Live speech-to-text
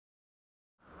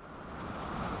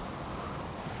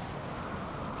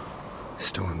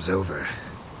Storm's over.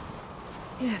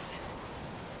 Yes.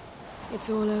 It's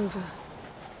all over.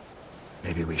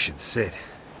 Maybe we should sit.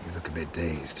 You look a bit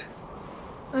dazed.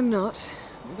 I'm not,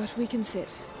 but we can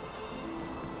sit.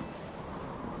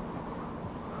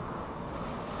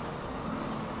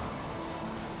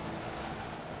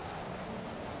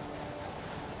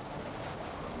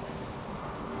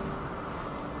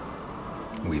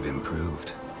 We've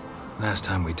improved. Last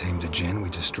time we tamed a djinn, we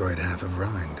destroyed half of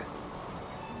Rind.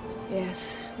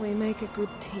 Yes, we make a good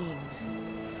team.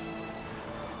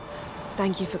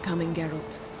 Thank you for coming,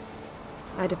 Geralt.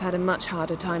 I'd have had a much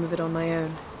harder time of it on my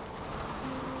own.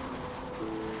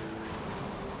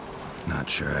 Not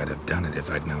sure I'd have done it if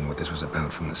I'd known what this was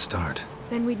about from the start.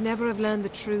 Then we'd never have learned the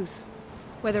truth.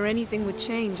 Whether anything would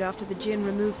change after the djinn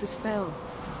removed the spell.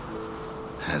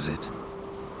 Has it?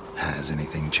 Has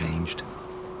anything changed?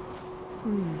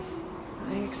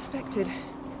 I expected...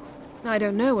 I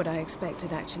don't know what I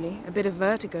expected, actually. A bit of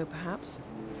vertigo, perhaps.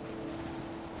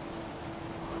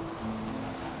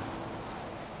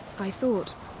 I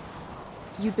thought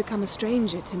you'd become a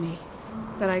stranger to me.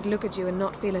 That I'd look at you and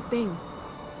not feel a thing.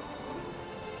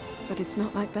 But it's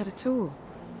not like that at all.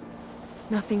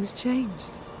 Nothing's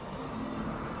changed.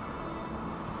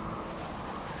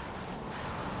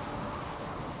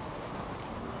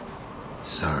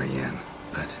 Sorry, Yen,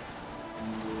 but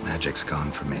magic's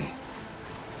gone for me.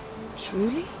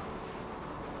 Truly?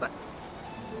 But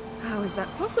how is that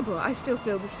possible? I still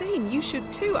feel the same. You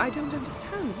should too. I don't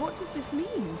understand. What does this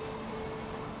mean?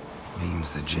 Means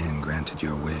the djinn granted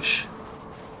your wish.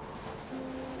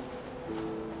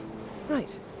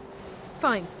 Right.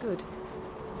 Fine. Good.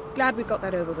 Glad we got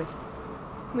that over with.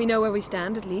 We know where we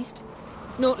stand, at least.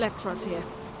 Naught left for us here.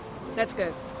 Let's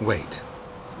go. Wait.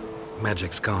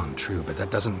 Magic's gone, true, but that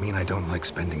doesn't mean I don't like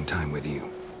spending time with you.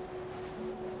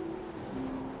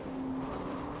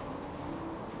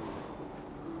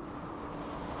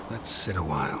 Let's sit a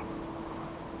while.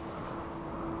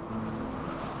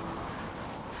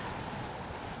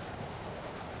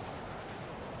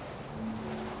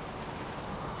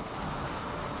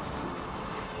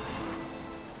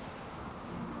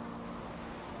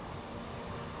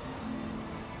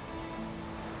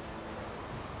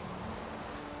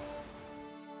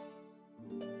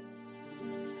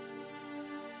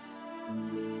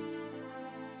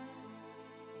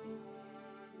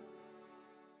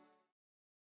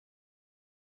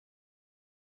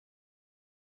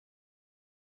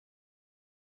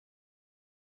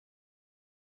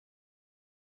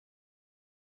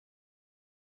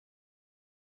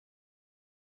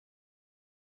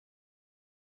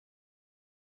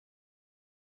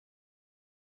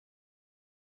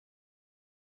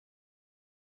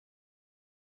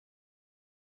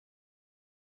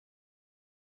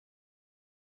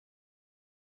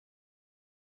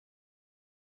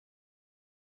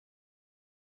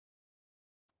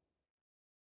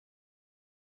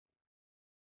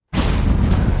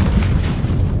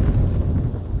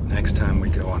 Next time we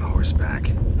go on horseback.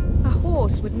 A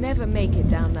horse would never make it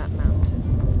down that mountain.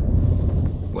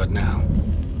 What now?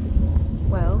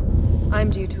 Well, I'm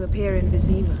due to appear in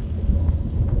Vizima.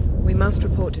 We must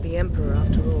report to the Emperor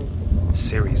after all.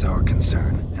 Ciri's our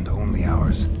concern, and only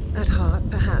ours. At heart,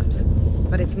 perhaps.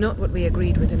 But it's not what we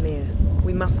agreed with Emir.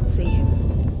 We must see him.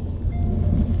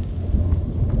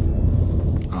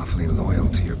 Awfully loyal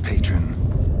to your patron.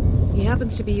 He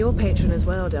happens to be your patron as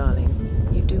well, darling.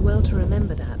 You'd do well to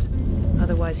remember that.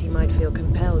 Otherwise he might feel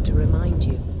compelled to remind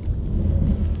you.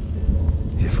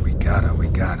 If we gotta, we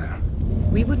gotta.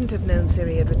 We wouldn't have known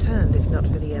Ciri had returned if not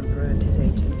for the Emperor and his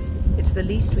agents. It's the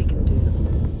least we can do.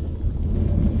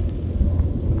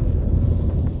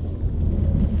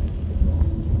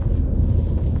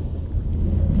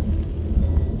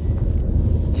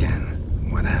 Yen,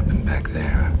 what happened back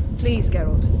there? Please,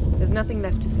 Geralt. There's nothing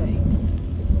left to say.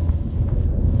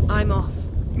 I'm off.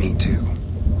 Me too.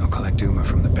 I'll collect Uma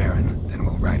from the Baron, then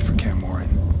we'll ride for Kaer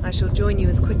Morhen. I shall join you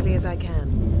as quickly as I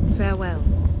can. Farewell.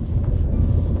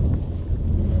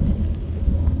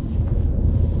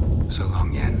 So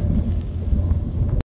long, Yen.